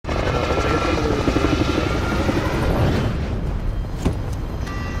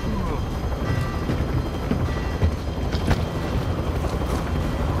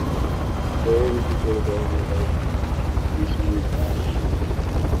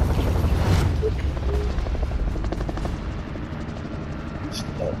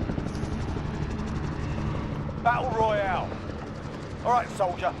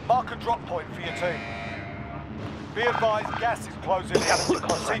soldier. Mark a drop point for your team. Be advised, gas is closing in.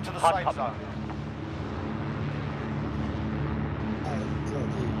 Proceed to the safe zone.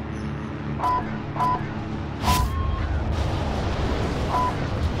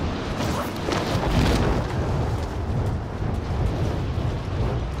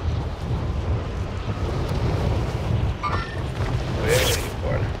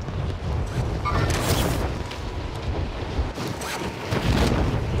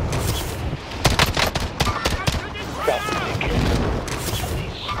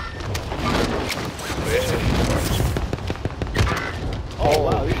 Oh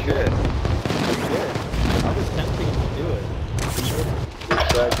wow, shit. Yeah. I was tempting him to do it.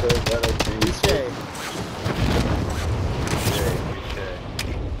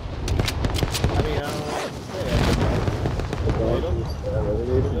 I mean, I don't know what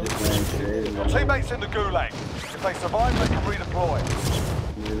to say. Your teammates in the gulag. If they survive, they can redeploy.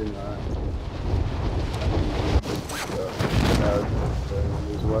 Maybe not.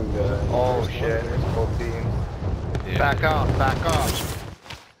 There's one guy. Oh shit, there's full team. Yeah. Back off, back off.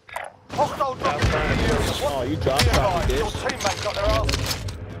 Hostile dropping into the area. Oh, you dropped Be off, advised, bitch. your teammate got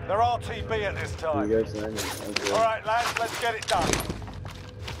their RTB at this time. You guys landed. Okay. Alright lads, let's get it done.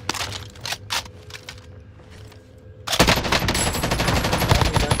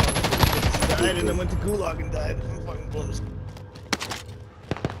 Died and then went to Gulag and died. I'm fucking close.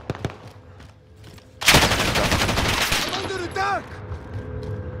 I'm under attack!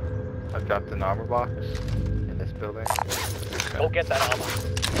 I dropped an armor box in this building. Okay. Go get that armor.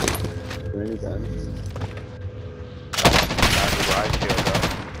 Many times.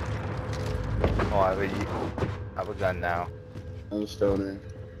 Oh, I have a gun now. I'm a stoner.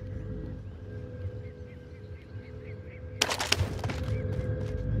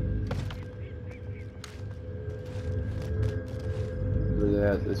 Were they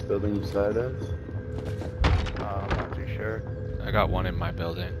at this building beside us? I'm not too sure. I got one in my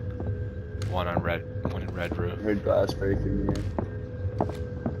building. One in red roof. I heard glass breaking here.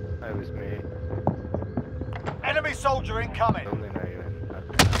 That was me. Enemy soldier incoming. Building are you in?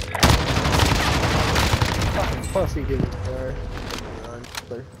 Fucking pussy getting far.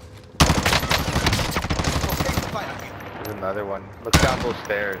 There's another one. Look down those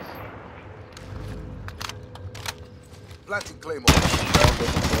stairs. Planting claymore.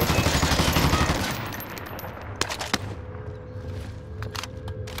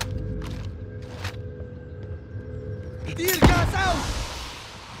 Tear gas out!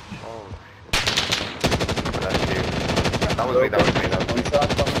 Oh, that's you. That was me, that was me, that was me. One shot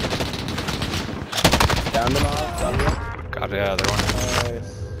coming. Down them all. Down them. Got the other one.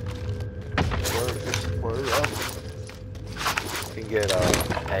 Nice. We're up. You can get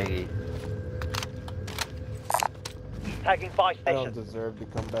Aggie. Tagging buy I don't station. deserve to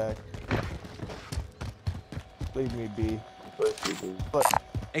come back. Leave me be. But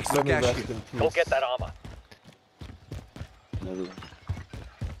let me rest in peace. Go get that armor. Another one.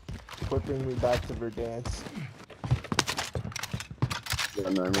 Quit bringing me back to Verdansk. Got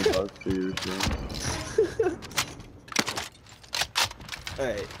an armor box for you, too.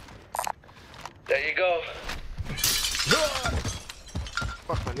 Alright. There you go.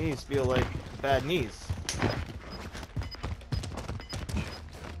 Fuck, my knees feel like bad knees.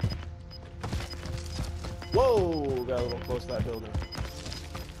 Whoa! Got a little close to that building.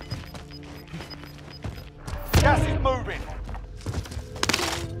 Gas is moving.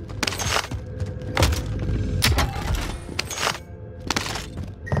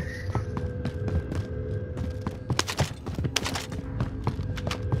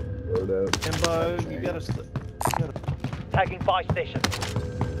 Load out. And you gotta. Tagging buy station.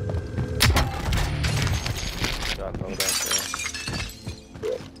 Got load out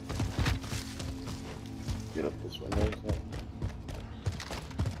there. Get up this window.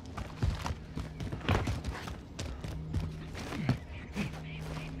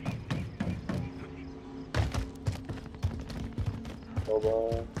 Hold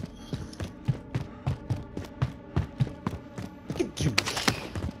on.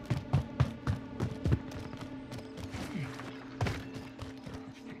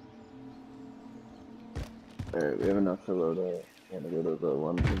 Alright, we have enough to load out. I'm gonna go to the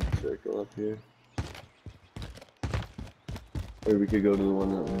one big circle up here. Or we could go to the one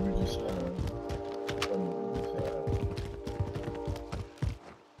that we were just,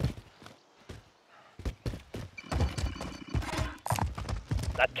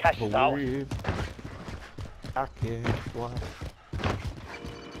 That cash is out. I can't fly.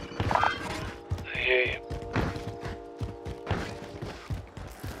 Yeah.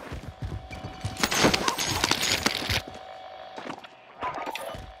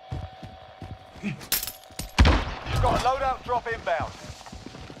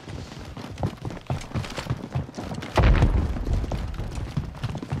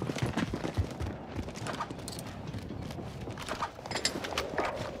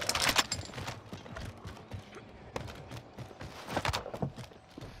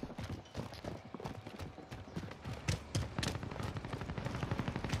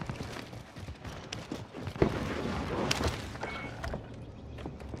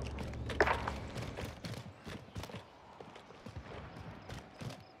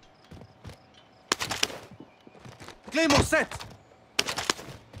 Claymore set!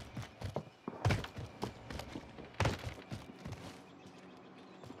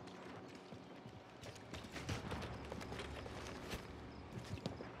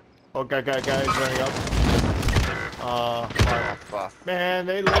 Oh, guys running up. Fuck. Man,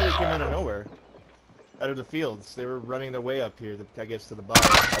 they literally came out of nowhere. Out of the fields. They were running their way up here, I guess, to the bottom.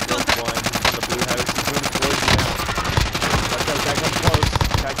 I broke one in the blue house. He's moving towards me now. Watch out, guy coming close.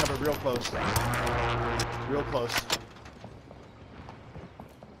 Guy coming real close. Real close.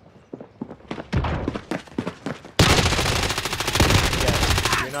 Yeah,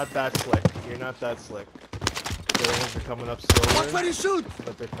 you're not that slick. You're not that slick. The other ones are coming up slower. Watch where you shoot!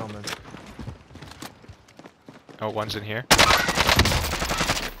 But they're coming. Oh, one's in here.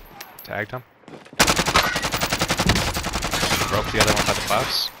 Tagged him. Broke the other one by the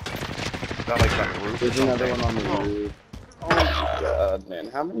buffs. Is that like on the roof? There's another one on the roof. Oh my god, man.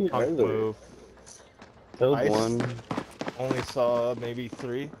 How many are there? Move. Killed Ice. one. Only saw maybe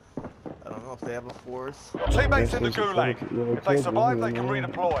 3. I don't know if they have a 4th. Teammates in the gulag. If they survive, they can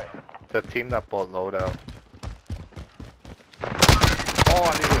redeploy. The team that bought loadout. Oh,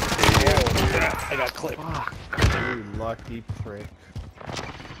 I didn't see you. I got clipped. Fuck. You lucky prick.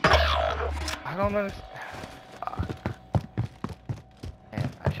 I don't understand. Man,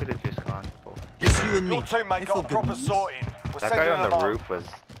 I should have just gone for It's you and me. Your teammate got a proper sorting. We're that sending guy on them the on. roof was.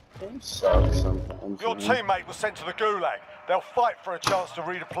 They suck sometimes. Your man. teammate was sent to the gulag. They'll fight for a chance to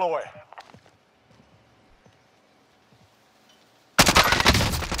redeploy.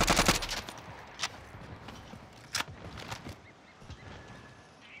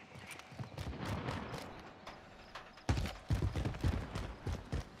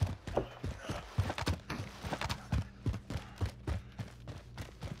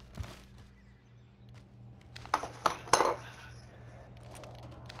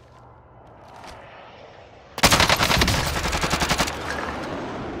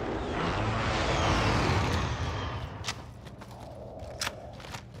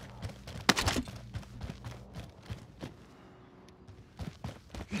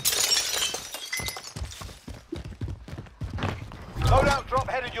 Loadout drop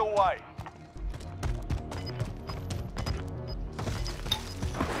headed your way.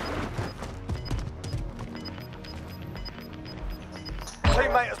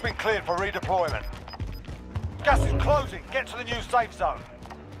 Teammate has been cleared for redeployment. Gas is closing. Get to the new safe zone.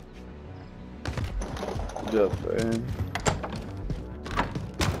 Good job, man.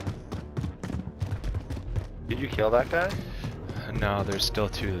 Did you kill that guy? No, there's still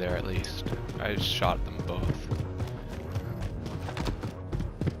 2 there at least. I shot them both.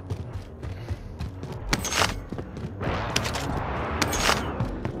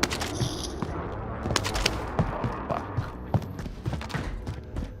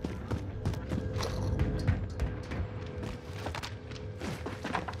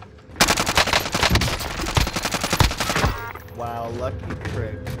 Wow, lucky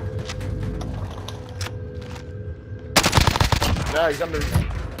prick. No, he's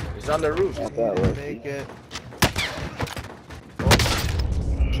on the roof. Not that way. Make it.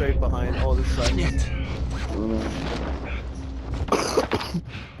 Oh, straight behind all this side.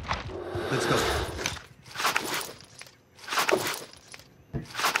 Let's go.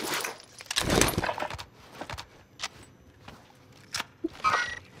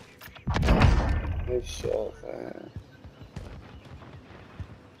 Nice shot, man.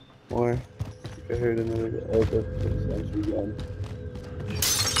 More. I heard another guy. Oh, that's the sentry gun.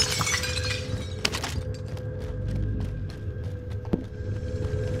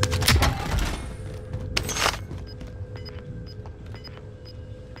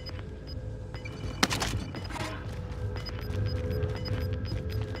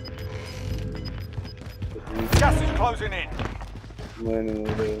 Gas is closing in. Landing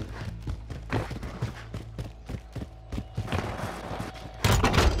over there.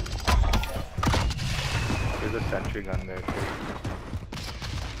 There's a sentry gun there too.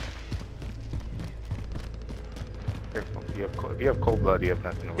 Careful. If you have cold blood, you have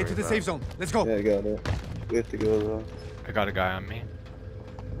nothing to worry Get to the about. safe zone. Let's go. Yeah, I got it. We have to go though. I got a guy on me.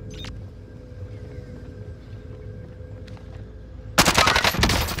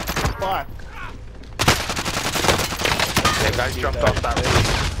 Fuck. Yeah, guys jumped off that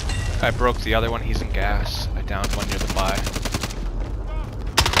roof. I broke the other one, he's in gas. I downed one near the buy.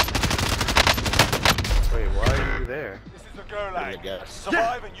 Wait, why are you there? This is the gulag. gas.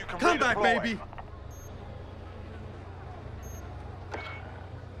 Survive and you can Come back, redeploy. baby.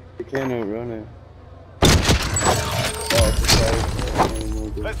 You can't outrun it. Oh, it's a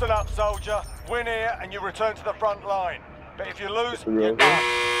fight. Listen up, soldier. Win here and you return to the front line. But if you lose, The you're road. done.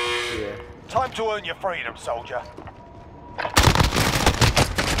 Yeah. Time to earn your freedom, soldier.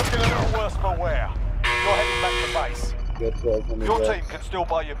 just for wear. You're heading back to base. Got 1200 Your bucks. team can still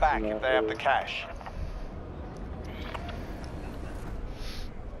buy you back if they have the cash.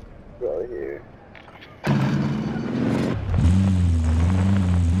 Right here.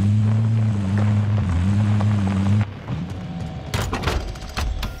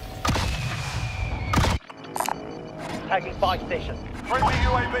 Tagging buy station. Friendly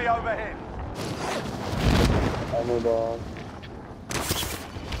UAV overhead. Ammo dog.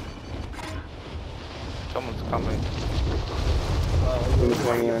 Someone's coming.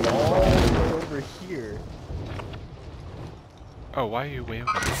 All over here. Oh, why are you way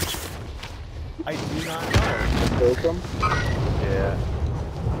over there? I do not know. Take him? Yeah.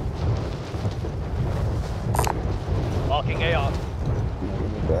 Marking AR. In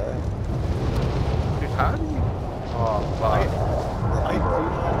the back. Dude, how do you? Oh, fuck. I do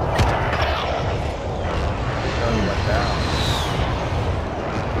not He went down.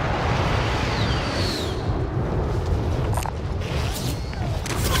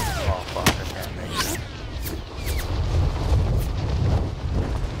 Oh, fuck. I can't make it.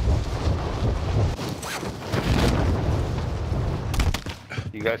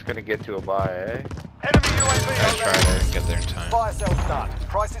 You guys couldn't get to a buy, eh? Enemy UAV I tried, I overhead. didn't get there in time. Fire sales done.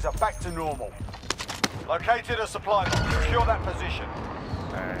 Prices are back to normal. Located a supply box. Secure that position.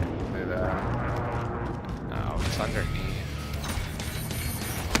 Alright, do that. No, it's underneath.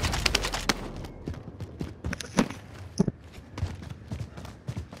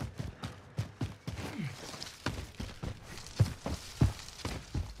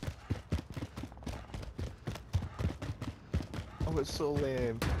 Oh, it's so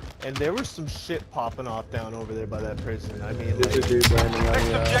lame. And there was some shit popping off down over there by that prison. I mean, There's a like, dude landing on Next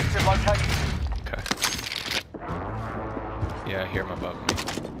the objective located. Okay. Yeah, I hear him above me.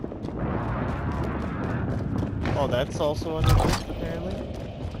 oh, that's also on the list apparently.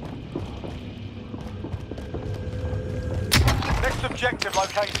 Next objective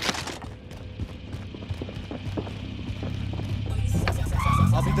located.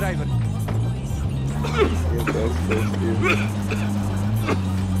 I'll be driving. Yeah, that's first dude.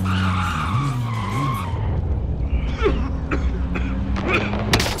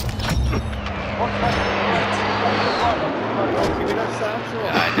 Oh, give me that satchel.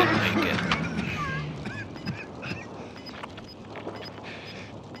 Yeah, I didn't make it.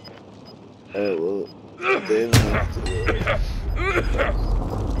 Well, they didn't have to.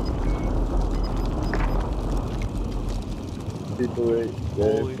 People right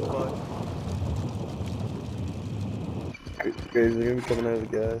there. Holy fuck. Guys, they're gonna be coming out of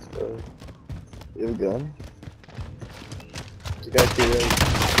the gas, bro. You have a gun? The guy to your right.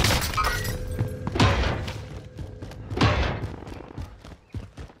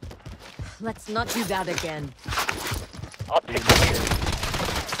 Let's not do that again. I'll take the lead.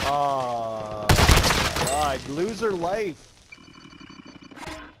 Oh, God, loser life.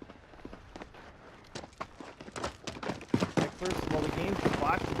 Like, first of all, the game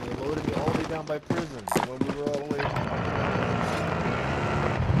flashed me and loaded me all the way down by prison when we were all the way.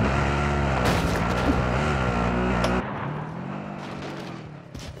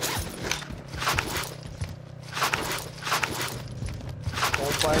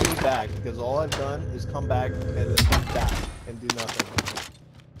 Don't find me back, because all I've done is come back and then die and do nothing.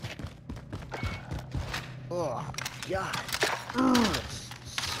 Oh, God. Ugh,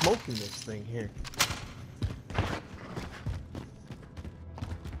 smoking this thing here.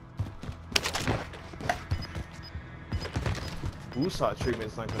 Woosah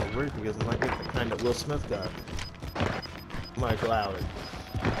treatment's not gonna work because I'm not getting the kind that Will Smith got. Mike Lowry.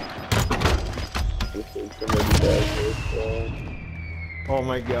 This is somebody back there, Oh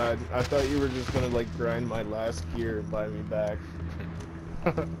my God, I thought you were just gonna like grind my last gear and buy me back.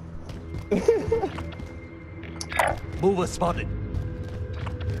 Mover spotted.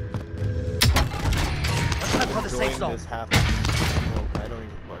 Let's head for the safe Enjoying zone. this half. I don't even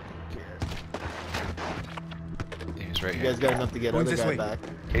fucking care. He's right You here. guys got enough to get Going other this guy way. back.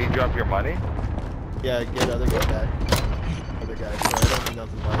 Can you drop your money? Yeah, get other guy back. Other guy. So I don't need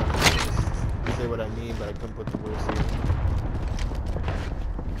nothing by him. Just say what I mean, but I couldn't put the words here.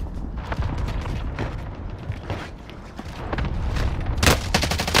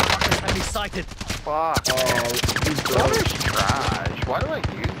 Enemy sighted. Fuck. Oh, he's Gunner's broke. trash. Why do I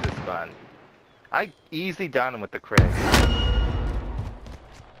use this gun? I easily down him with the crit. What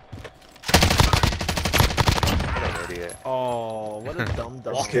an idiot. Oh, what a dumb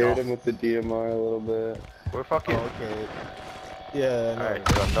dumb. Scared him with the DMR a little bit. We're fucking... Oh, okay. Yeah, no. Alright,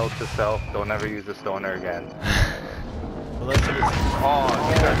 so note to self, don't ever use the stoner again. Unless it is. Oh,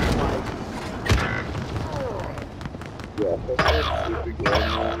 you got... Yeah, that's a stupid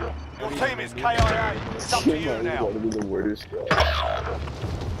gun, man. Your team is KIA. It's up to you now. Gotta be the worst guy.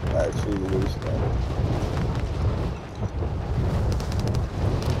 Actually, the worst guy.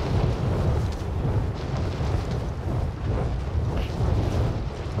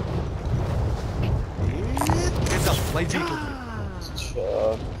 Heads up, play vehicle.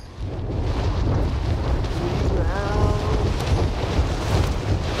 Chuck.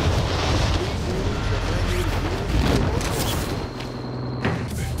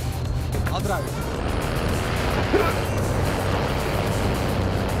 I'll drive.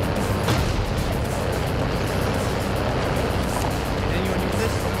 Anyone use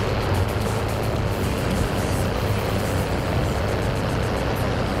this?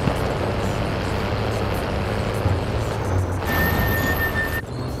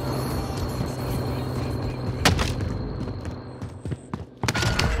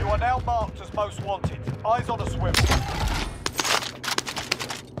 You are now marked as most wanted. Eyes on a swivel.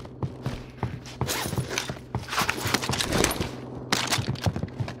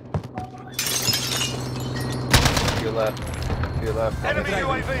 To your left. To your left. Enemy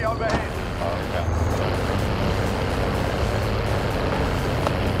UAV overhead.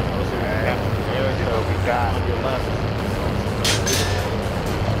 You know we got. On your left.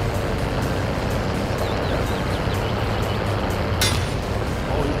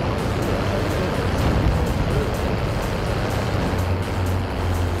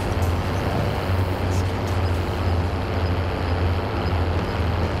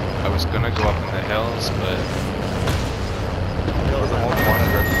 I was gonna go up in the hills, but There's a whole one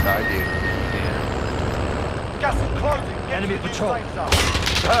right beside you. yeah. Gas is closing. Get Enemy to the patrol. safe zone.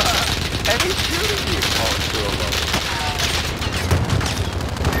 And he's shooting you. Oh, two of them.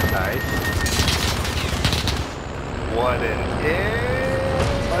 Nice. One in.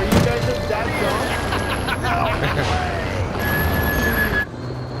 Yeah. Are you guys just that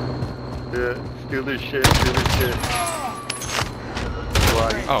Yeah. Steal their shit. Steal their shit.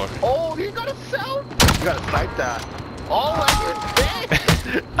 Like, Oh, oh, you got a cell? You gotta snipe that. Oh, I get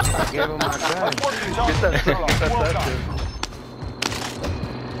I gave him my gun. That's what you Get told that me. second, Well get that done. second.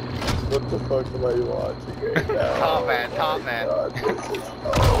 What the fuck am I watching right now? Top man, top man. God, this is...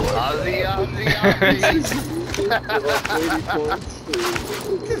 Ozzy, Ozzy,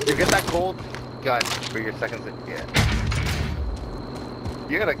 Ozzy. You get that gold gun for your second hit. Yeah.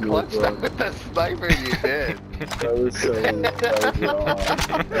 You gotta clutch that with the sniper you did. That was so... That was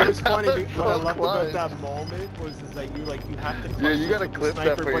wrong. It was funny. That was What I so loved close. about that moment was is that you have to. Yeah, you gotta clutch clip the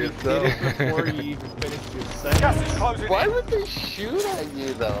that sniper, for but he yourself. did it before you even finished your Gas sentence. is closing Why in. would they shoot at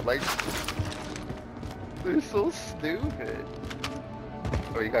you though? Like, they're so stupid.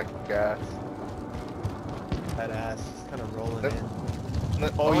 Oh, you got gas. That ass is kind of rolling Yep. in.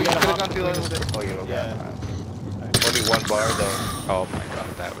 Oh, you you gotta could've hop gone through between those. the- Oh, you know Yeah. gas. Only one bar though. oh my god,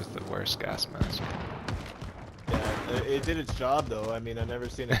 that was the worst gas mask. Yeah, it did its job though. I mean, I've never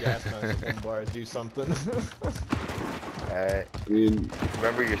seen a gas mask with one bar do something. I mean,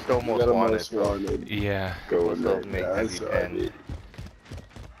 Remember, you're still you most gotta wanted. most So wanted. Yeah. Go in Still there. make Yeah, heavy so, I pen. mean,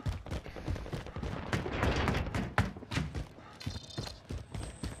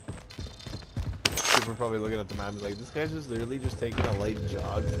 People are probably looking at the map and be like, this guy's just literally just taking a light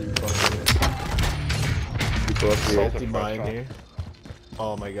jog through fucking people up here. salty mine here.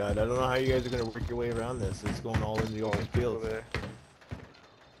 Oh my god, I don't know how you guys are gonna work your way around this. It's going all in the open field. there.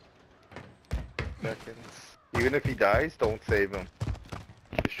 Seconds. Even if he dies, don't save him.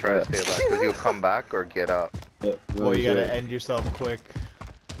 Just try to stay alive, because he'll come back or get up. Yeah, no Well, you gotta shit. end yourself quick.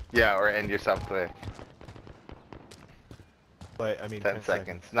 Yeah, or end yourself quick. But I mean, 10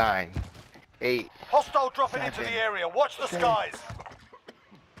 seconds. 9, 8. Hostile dropping into the area. Watch the skies.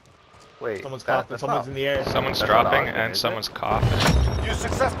 Wait. Someone's that- coughing, that's someone's not- in the air. Someone's That's dropping not and is it? someone's coughing. You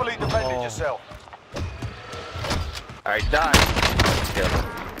successfully defended Oh. yourself. Alright, done.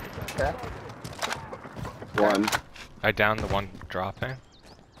 Okay. One. I downed the one dropping.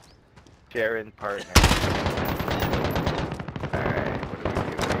 Sharon partner. Alright, what are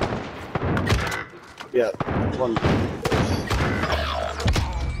we doing? Yeah, one.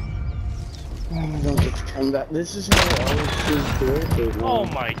 Oh, don't get to come back. This is how I always choose to work it, man. Oh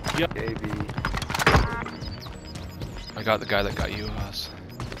my god. KB. I got the guy that got you, Ross.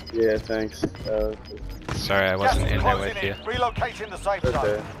 Yeah, thanks. Sorry, I Gas wasn't is in there closing with you. in. Relocating the safe Okay.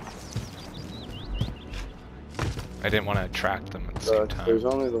 zone. I didn't want to attract them at the same There's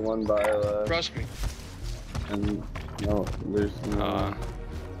time. only the one buy left. Trust me. And no, there's no.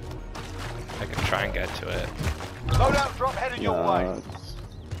 I can try and get to it. Loadout drop heading your way.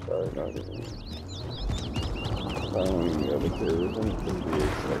 it's probably not even. I don't even go to two. It's gonna be a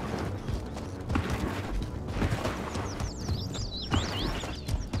second.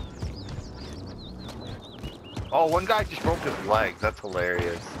 Oh, one guy just broke his legs. That's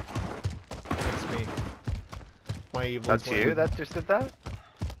hilarious. That's me. My evil That's twin. you that just did that?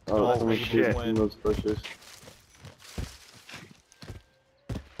 Oh, Oh, someone shit. shooting from those bushes.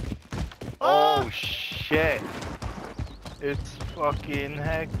 Oh shit. It's fucking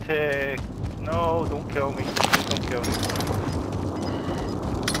hectic. No, don't kill me. Don't kill me.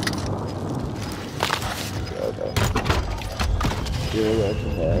 Yeah, that's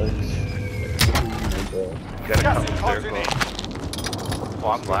bags. Gotta Gas come is in closing circle. in. Oh,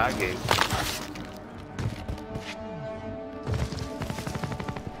 I'm lagging.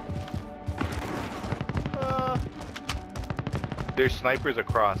 There's snipers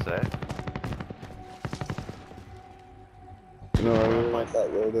across it. No, I really like that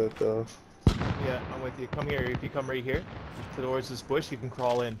loadout though. Yeah, I'm with you. Come here. If you come right here, towards this bush, you can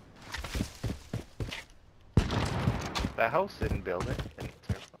crawl in. That house didn't build it.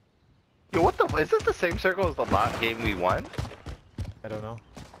 Yo, what the? Is this the same circle as the last game we won? I don't know.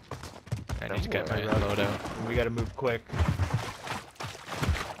 I need to get my Somewhere. loadout. We gotta move quick.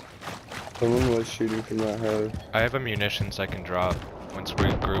 Someone was shooting from that house. I have a munitions I can drop once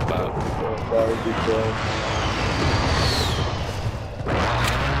we group up. That would be cool.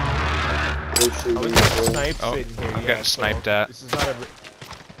 They're I shooting was at getting us. sniped Oh, sitting here. I'm yeah, getting so sniped at. This is not a.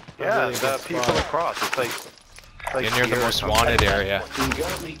 Yeah, really the good people spot. across. It's like You're near the here or most something. wanted area.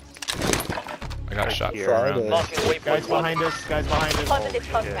 I got Like shot here. from around. Friday. Guys behind us. Guys behind us. Positive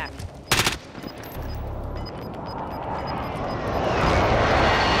shit. contact.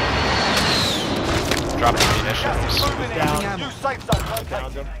 Dropping Gas is munitions. moving Down. in. New safe zone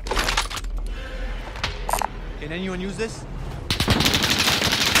Found located. him. Can anyone use this?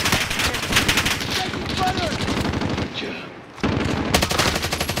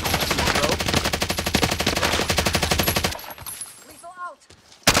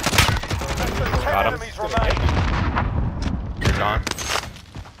 Got him. Enemies remain. You're gone.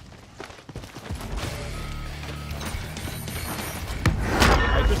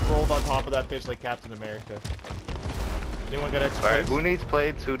 I just rolled on top of that bitch like Captain America. Anyone got extra Alright, plates? who needs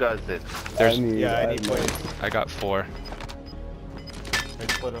plates? Who does it? There's. Yeah, I need more. plates. I got 4. I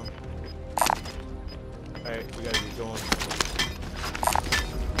split them. Alright, we gotta get going.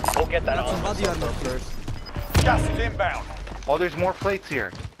 We'll get that Got some body armor. First. Gas is inbound. Oh, there's more plates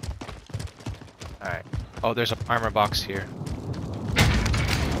here. Alright. Oh, there's an armor box here.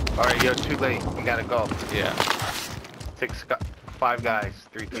 Alright, yo, too late. We gotta go. Yeah. 5 guys,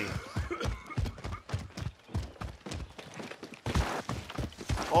 3 teams.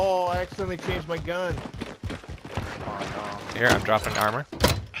 Oh, I accidentally changed my gun. Oh Here, I'm dropping armor. no.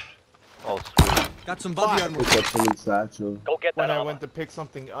 Oh, sweet. Got some body armor. Pick up someone's satchel. Go get When I went to pick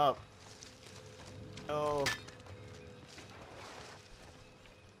something up. Oh,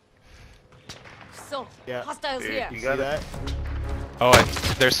 So, Yeah. hostiles Dude, here. you see gotta. that? Oh,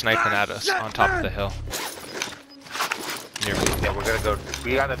 they're sniping at us on top of the hill. Near me. Yeah, we're gonna go.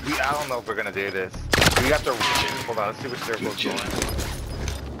 I don't know if we're gonna do this. We got to. Hold on, let's see what circle's going.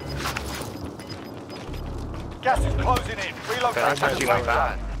 Gas is closing in. Relocate. That's actually not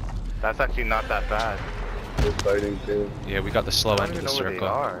bad. That's actually not that bad. They're fighting too. Yeah, we got the slow I don't end of even the know where they circle.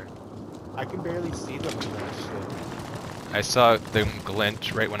 are. I can barely see them in that shit. I saw them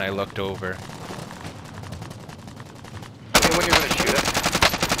glint right when I looked over. Hey, when you're gonna shoot it?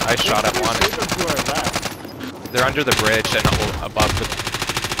 I shot at one. Shoot them to our left. They're under the bridge and above the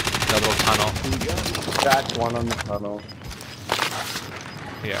little tunnel. Cracked one on the tunnel.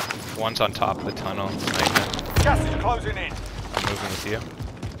 Yeah, one's on top of the tunnel. Sniping. Gas is closing in. I'm moving with you.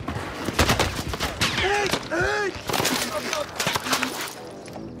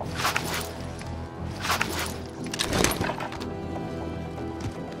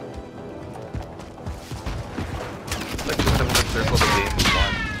 Like just in the circle the game we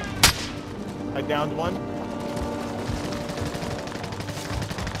won. I downed one.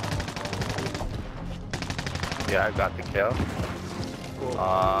 Yeah, I got the kill.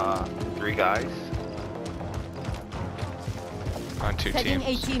 Cool. 3 guys. On 2 Setting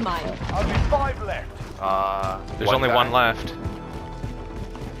teams. AT mine. Only 5 left. There's only guy. one left.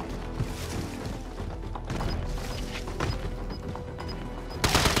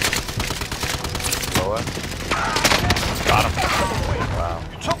 Lower. Got him. Wow.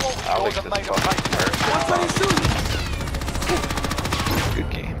 You took all the Alex scores and is made a fucking paper. Good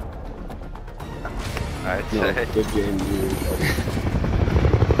game. I'd No, say. good game, dude.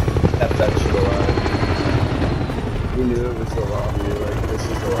 Kept that shit alive. We knew it was the lobby, like, this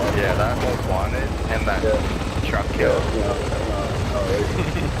is the lobby. Yeah, that most wanted and that Yeah. truck kill.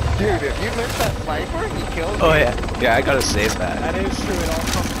 Dude, if you missed that sniper, he killed Oh you. yeah. Yeah, I gotta save that. That is true. It all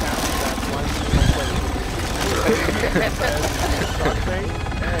comes down to that one. Truck thing,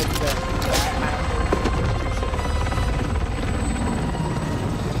 and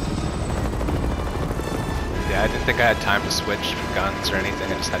Yeah, I didn't think I had time to switch guns or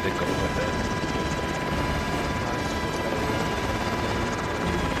anything. I just had to go with it.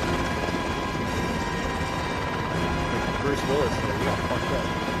 Bruce Willis, he got fucked up.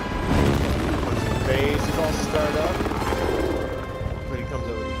 Base is all started up. Then he comes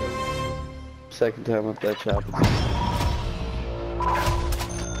over to the Second time up that chopper.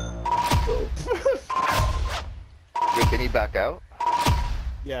 Yo, can he back out?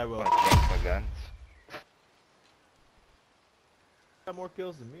 Yeah, I well, wanna change my guns. got more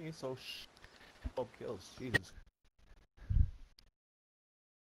kills than me, so 12 kills, Jesus.